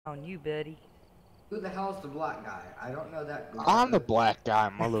On you, buddy. Who the hell's the black guy? I don't know that. I'm the black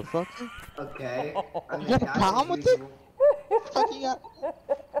guy, motherfucker. Okay. I You mean, got a that's problem with it? usual. Fuck you got?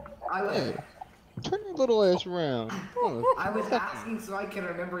 I was, Hey, turn your little ass around. I was asking so I can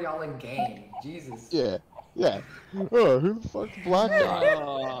remember y'all in game. Jesus. Yeah, yeah. Oh, who the fuck's the black guy?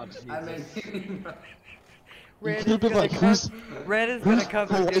 Oh, I Jesus. mean, Red could've is been gonna like, come. who's- Red is gonna who's come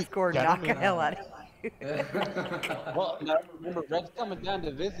to polite Discord, knock the gentleman? hell out of you. Well, now remember, Red's coming down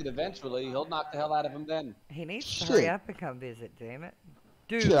to visit eventually. He'll knock the hell out of him then. He needs to Shit. hurry up and come visit. Damn it,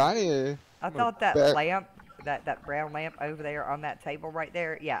 dude. Shit, I thought that back. lamp, that brown lamp over there on that table right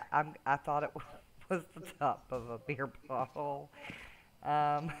there. Yeah, I thought it was the top of a beer bottle.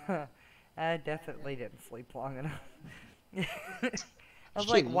 I definitely didn't sleep long enough. I was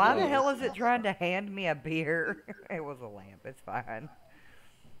like, Shit, why the yeah. hell is it trying to hand me a beer? It was a lamp. It's fine.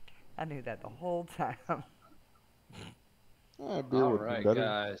 I knew that the whole time. Yeah, beer All would be right, better.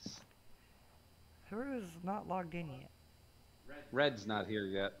 guys. Who is not logged in yet? Red's not here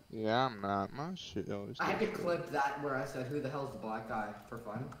yet. Yeah, I'm not. My shit always. I had to clip that where I said, "Who the hell's the black guy?" for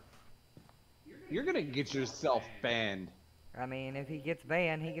fun. You're gonna get yourself banned. I mean, if he gets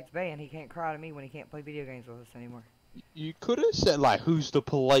banned, he gets banned. He can't cry to me when he can't play video games with us anymore. You could have said like, "Who's the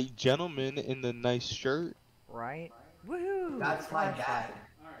polite gentleman in the nice shirt?" Right? Woohoo! That's my dad.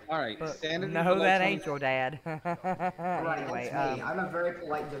 All right, But Sanity. no, belongs that on- ain't your dad. Right, Anyway, it's me. I'm a very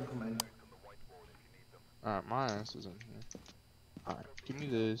polite gentleman. Alright, my ass is in here. Alright, give me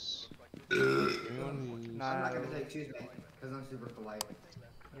this. Give me one of these. No. I'm not gonna say excuse me, because I'm super polite.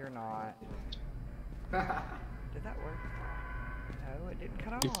 you're not. I Did that work? No, it didn't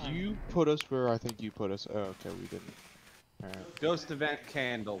cut If on. you put us where I think you put us, oh, okay, we didn't. Alright, Ghost event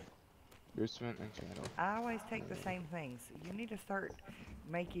candle. here's cement and candle. I always take the same things. You need to start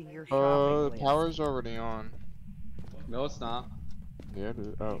making your shopping The list. power's already on. No, it's not. Yeah, it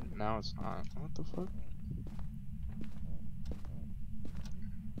is. Oh, now it's not. What the fuck?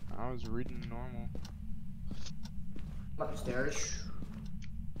 I was reading normal. upstairs.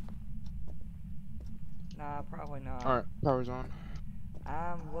 Nah, probably not. Alright, power's on.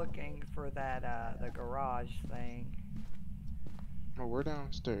 I'm looking for that, the garage thing. Oh, we're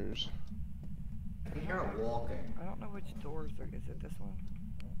downstairs. I can hear him walking. I don't know which doors are. Is it this one?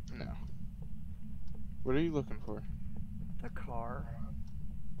 No. What are you looking for? The car.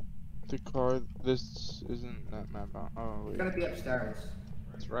 The car. This isn't that map out. Oh, It's wait. gonna be upstairs.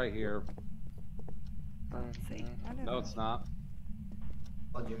 It's right here. Alright, See, yeah. I know. No, it's not.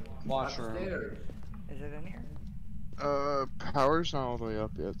 Told you. Washroom. Upstairs. Is it in here? Power's not all the way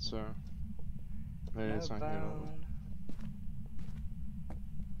up yet, so. Maybe No it's not here. bone.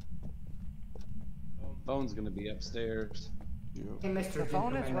 Phone's gonna be upstairs. Hey, Mr. The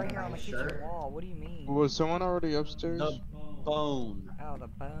phone is Gentleman right in here on the nice kitchen shirt. wall. What do you mean? Was someone already upstairs? The phone. Oh, the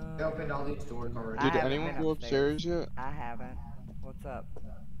bone. I opened all these doors already. I Did haven't anyone been go upstairs. upstairs yet? I haven't. What's up?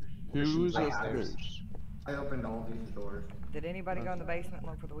 Who was I upstairs? I opened all these doors. Did anybody go in the basement and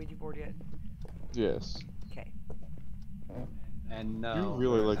look for the Ouija board yet? Yes. Okay. And no. You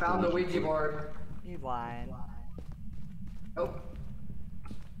really like Found the Ouija Ouija board. You lying. Oh,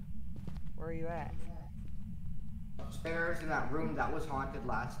 Where are you at? upstairs in that room that was haunted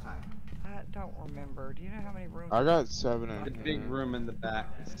last time. I don't remember. Do you know how many rooms? I got 7 in The here. big room in the back.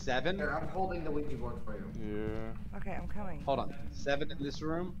 7? Here, I'm holding the Ouija board for you. Yeah. Okay, I'm coming. Hold on. 7 in this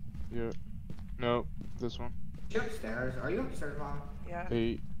room? Yeah. Nope. This one. You upstairs? Are you upstairs, Mom? Yeah.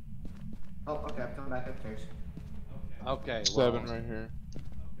 8. Oh, okay, I'm coming back upstairs. Okay. 7 well, right here.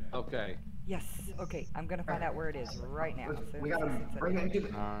 Okay. Yes. Okay, I'm gonna find out where it is right now. Let's- As soon we as gotta this is bring set. it to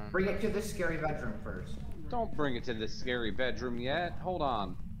the, 9. bring it to the scary bedroom first. Don't bring it to the scary bedroom yet. Hold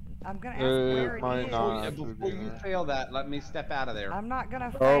on. I'm gonna ask where it mine is. not. And before you fail that, let me step out of there. I'm not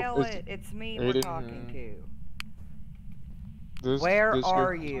gonna Oh, fail it's it. It's me eight we're in talking here. to. Where this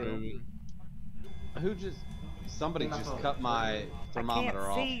are group is you? moving. Who just... Somebody My just phone. cut my I thermometer can't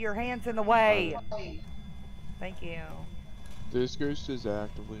off. see. Your hands in the way. Thank you. This ghost is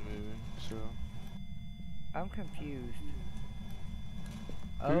actively moving, so. I'm confused.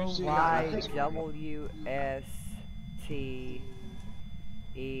 Who's the- OYWSTEN.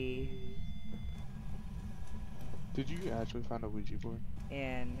 Did you actually find a Ouija board?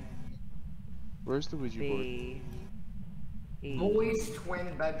 Where's the Ouija board? B E. Boys'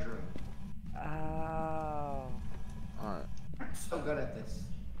 twin bedroom. Oh, Alright. I'm so good at this.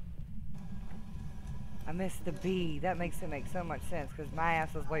 I missed the B. That makes it make so much sense because my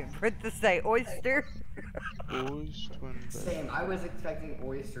ass was waiting for it to say oyster. Boys' twin bedroom. Same. I was expecting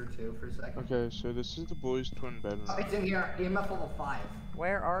oyster too for a second. Okay, so this is the boys' twin bedroom. Oh, it's in here. EMF level 5.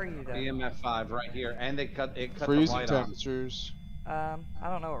 Where are you though? EMF 5 right here, and they cut the Freezing light on. temperatures. I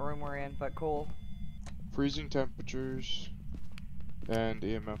don't know what room we're in, but cool. Freezing temperatures and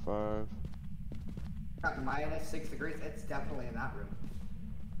EMF 5. At -6 degrees, it's definitely in that room.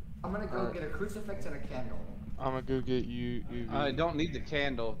 I'm gonna go get a crucifix and a candle. I'm gonna go get you. UV. I don't need the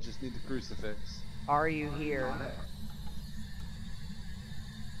candle, just need the crucifix. Are you here? Got it.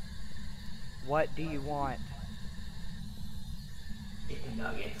 What do you want? Chicken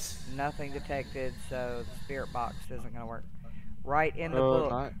nuggets. Nothing detected, so the spirit box isn't gonna work. Right in the Oh, book.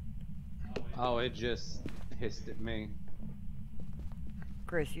 not. Oh, it just hissed at me.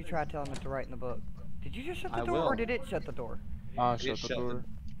 Chris, you try telling it to write in the book. Did you just shut the I door, will. or did it shut the door? I It shut the shut door.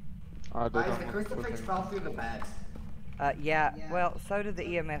 I did Guys, not the want to put crucifix things- fell through the bed. Yeah. Well, so did the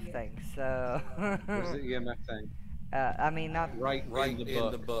EMF thing. So. Where's the EMF thing? I mean, not. Right in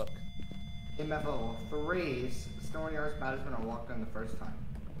the book. EMF level 3's snoring are as bad as when I walked in the first time.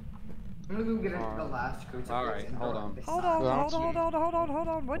 I'm gonna go get the last crucifix. Alright, and hold throw it on. beside Hold it. on, Well, hold on, hold on, hold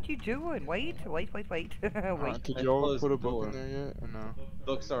on. What you doing? Wait. Wait. Wait. Did Hey, y'all close put the a book in door. there yet? Or no?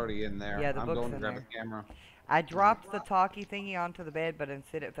 Book's already in there. Yeah, the I'm book's going to in grab there. a camera. I dropped the talkie thingy onto the bed, but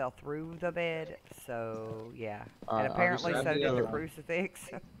instead it fell through the bed. So yeah, and I'm apparently just so did the gonna- crucifix.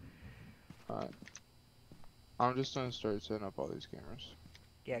 Alright. I'm just gonna start setting up all these cameras.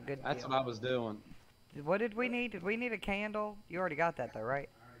 Yeah, good That's deal. what I was doing. What did we need? Did we need a candle? You already got that though, right?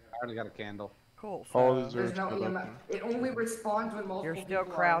 I already got a candle. Cool. All So these There's no Still EMF. open. It only responds when multiple You're still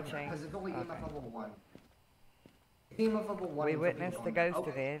people crouching. Because it's only EMF Okay. level 1. EMF level 1. we is witnessed the people ghost on-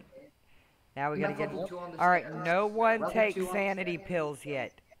 okay. event. Now we gotta EMF get. level 2 on the All right, stairs. no one Level take 2 on the sanity stairs. pills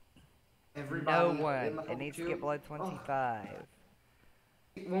yet. Everybody, No EMF one. It level needs to 2. get below Oh. 25.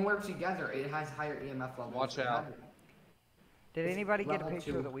 When we're together, it has higher EMF levels. Watch than out. that. Did It's anybody get a level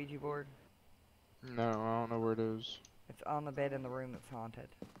picture 2. of the Ouija board? No, I don't know where it is. It's on the bed in the room that's haunted.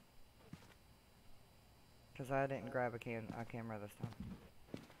 Cause I didn't grab a camera this time.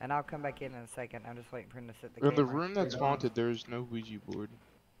 And I'll come back in a second. I'm just waiting for him to sit the In the camera. room that's haunted, there's no Ouija board.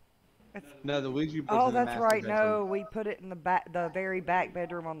 No, the Ouija board's Oh, in the that's master right. bedroom. No, we put it in the back, the very back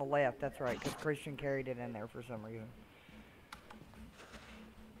bedroom on the left. That's right, because Christian carried it in there for some reason.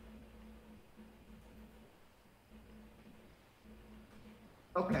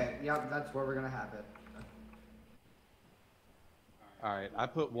 Okay, yeah, that's where we're gonna have it. Alright, I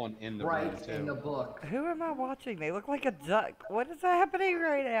put one in the room Right too. in the book. Who am I watching? They look like a duck. What is happening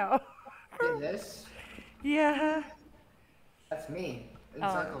right now? In this, Yeah. that's me. In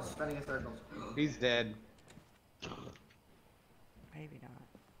Oh. circles, spinning in circles. He's dead. Maybe not.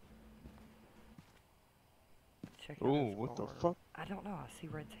 Check out Oh, his what the car. fuck? I don't know. I see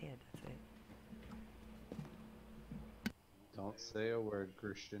Red's head. That's it. Don't say a word,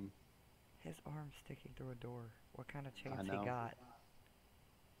 Christian. His arm's sticking through a door. What kind of chance he know. got?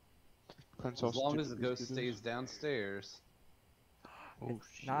 Depends how As long as the stupid ghost this kid stays is. downstairs. Oh, It's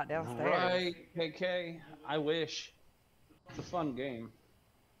shit. not no. downstairs. Right, KK. I wish. It's a fun game.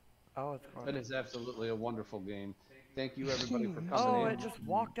 Oh, it's It going. is absolutely a wonderful game. Thank you everybody for coming Oh, in. it just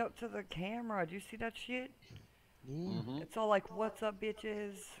walked up to the camera. Did you see that shit? Yeah. Mhm. It's all like, "What's up,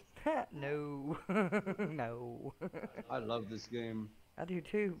 bitches?" No, no. I love this game. I do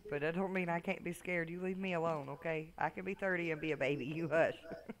too, but that don't mean I can't be scared. You leave me alone, okay? I can be 30 and be a baby. You hush.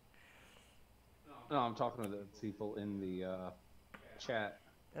 No, I'm talking to the people in the chat.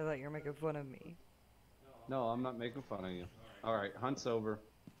 I thought you were making fun of me. No, I'm not making fun of you. Alright, hunt's over.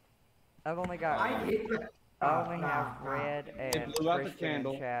 I've only got. I hate that. I only have Red and blew out the Christian in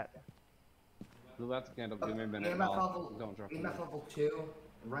candle. chat. Blew out the candle. Give me a minute. EMF I'll- level, Don't drop it. EMF level 2,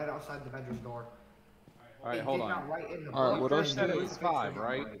 right outside the bedroom door. Alright, It hold did on. not write in the Alright, book. what First else said do it you- was 5,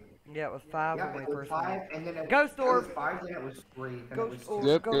 right? Yeah, it was 5 Yep, when we it was first went. 5, and then it, Ghost it was orb. 5, then it was 3, then it Ghost was orb, 2.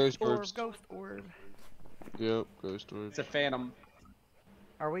 Yep, ghost ghost orb, orbs. ghost orb. Yep, ghost orb. It's a phantom.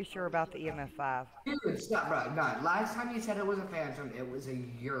 Are we sure about the EMF 5? Dude, stop, bro. No, last time you said it was a phantom, it was a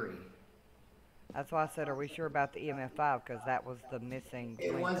Yuri. That's why I said, are we sure about the EMF 5? Because that was the missing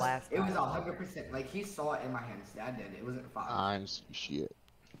It link was, last it was time. 100%. Like, he saw it in my hands. Dad did. It wasn't 5. I ain't see shit.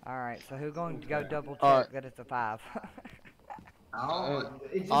 Alright, so who's going to go double check Alright. that it's a 5? Oh,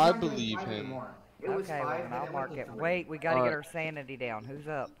 it just I not doing believe 5 him. anymore. It was Okay, 5, well, then then I'll it mark went it. to 3. Wait, we gotta Alright. get our sanity down. Who's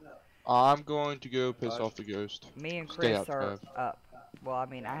up? I'm going to go piss off the ghost. Me and Stay Chris are outside. up. Well, I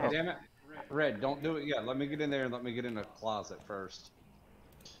mean, I have. Damn it. Red, don't do it yet. Let me get in there and let me get in the closet first.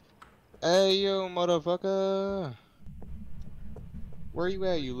 Hey, yo, motherfucker! Where you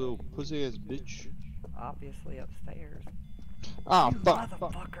at, you little pussy ass bitch? Obviously upstairs. Ah, You fuck,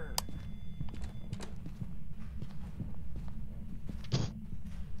 fuck. motherfucker!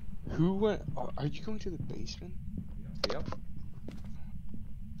 Who went? Are you going to the basement? Yep.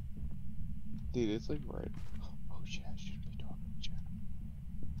 Dude, it's like right. Oh shit, I shouldn't be talking to chat.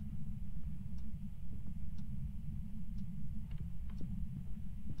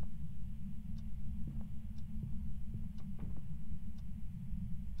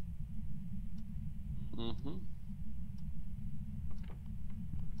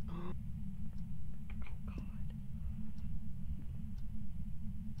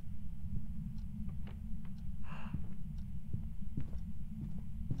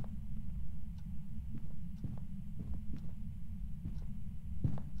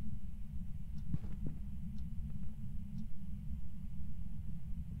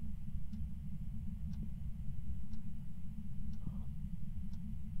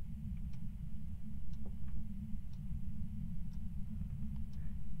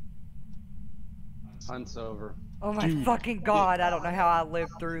 Hunt's over. Oh my Dude, fucking god, I don't know how I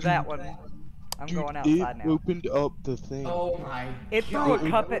lived through that one. I'm Dude, going it outside now. opened up the thing. Oh my It threw a god.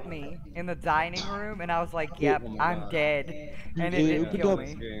 cup at me in the dining room, and I was like, yep, Oh my I'm God. dead. Dude, And it it didn't opened kill up.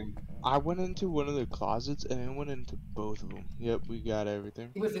 me. Game. I went into one of the closets and it went into both of them. Yep, we got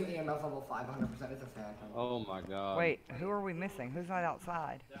everything. He was in EMF level 5, 100%. It's a fact. Oh my God. Wait, who are we missing? Who's not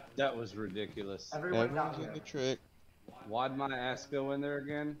outside? That was ridiculous. Everyone down Everyone's in here. the trick. Why'd my ass go in there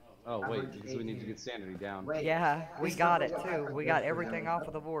again? Oh wait, Average because we need to 18. get sanity down. Wait. Yeah, we This got is it what too. type We of got build we're everything doing. off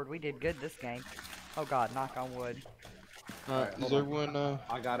of the board. We did good this game. Oh god, knock on wood. Alright, hold is on. everyone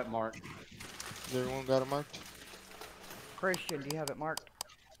I got it marked. got it marked? Christian, do you have it marked?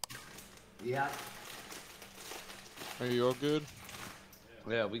 Yeah. Are you all good?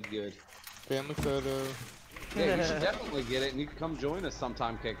 Yeah, we good. Family photo. Yeah, you should definitely get it, and you can come join us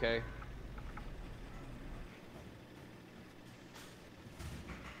sometime, KK.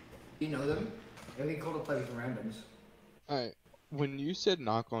 You know them? It'd be cool to play with randoms. Alright, when you said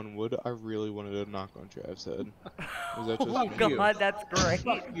knock on wood, I really wanted to knock on Trav's head. Was that just Oh me? god, that's great.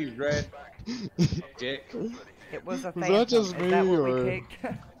 Fuck you, Red. Dick. It was a Was phantom. that just Is that me, what we or- picked?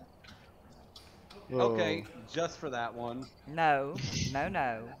 Okay, just for that one. No, no,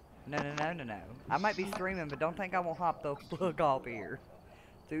 no. No, no, no, no, no. I might be streaming, but don't think I won't hop the plug off here.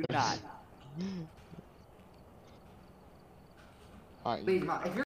 Do not. Alright, Please, if you're